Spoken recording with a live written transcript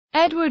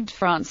Edward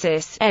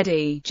Francis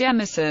 (Eddie)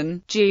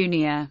 Jemison,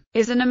 Jr.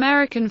 is an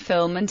American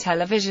film and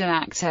television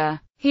actor.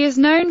 He is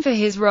known for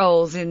his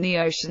roles in the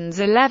Ocean's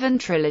 11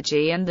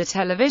 trilogy and the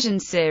television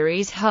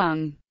series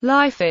Hung.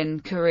 Life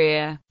in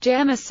Korea.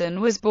 Jemison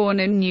was born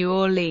in New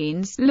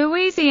Orleans,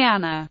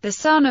 Louisiana, the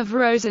son of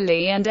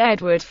Rosalie and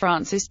Edward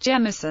Francis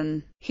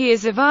Jemison. He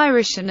is of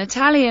Irish and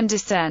Italian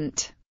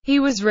descent. He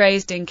was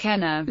raised in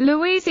Kenner,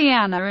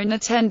 Louisiana and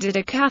attended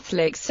a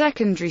Catholic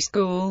secondary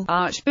school,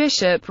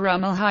 Archbishop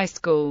Rummel High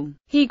School.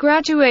 He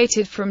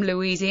graduated from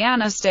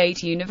Louisiana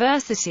State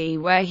University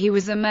where he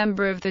was a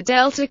member of the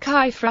Delta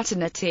Chi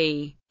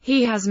fraternity.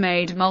 He has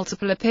made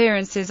multiple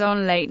appearances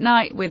on Late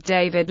Night with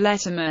David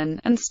Letterman,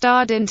 and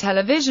starred in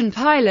television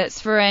pilots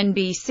for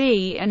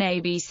NBC and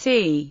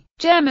ABC.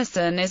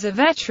 Jemison is a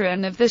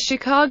veteran of the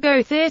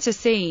Chicago theater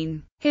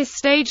scene. His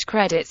stage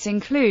credits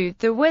include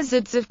The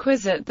Wizards of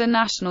Quiz at the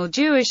National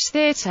Jewish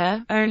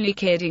Theater, Only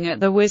Kidding at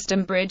the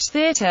Wisdom Bridge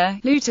Theater,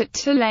 Loot at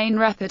Tulane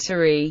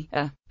Repertory,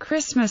 A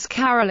Christmas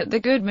Carol at the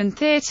Goodman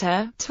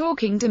Theater,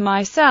 Talking to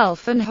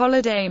Myself and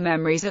Holiday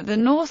Memories at the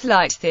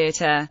Northlight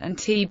Theater, and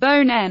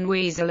T-Bone N.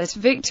 Weasel at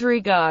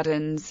Victory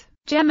Gardens.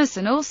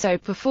 Jemison also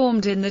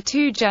performed in The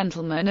Two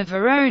Gentlemen of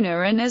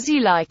Verona and As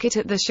You Like It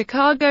at the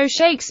Chicago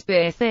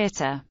Shakespeare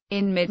Theater.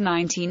 In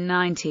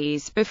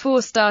mid-1990s,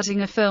 before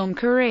starting a film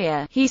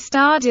career, he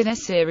starred in a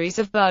series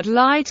of Bud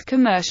Light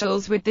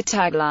commercials with the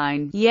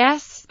tagline,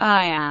 "Yes,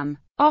 I am."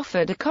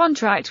 Offered a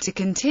contract to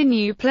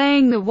continue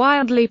playing the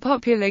wildly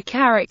popular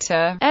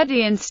character,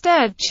 Eddie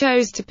instead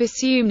chose to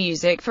pursue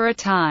music for a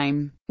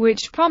time,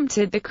 which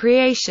prompted the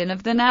creation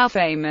of the now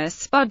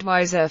famous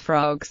Budweiser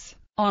Frogs.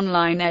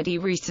 Online. Eddie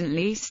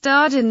recently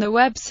starred in the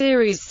web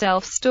series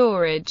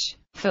Self-Storage.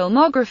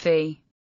 Filmography.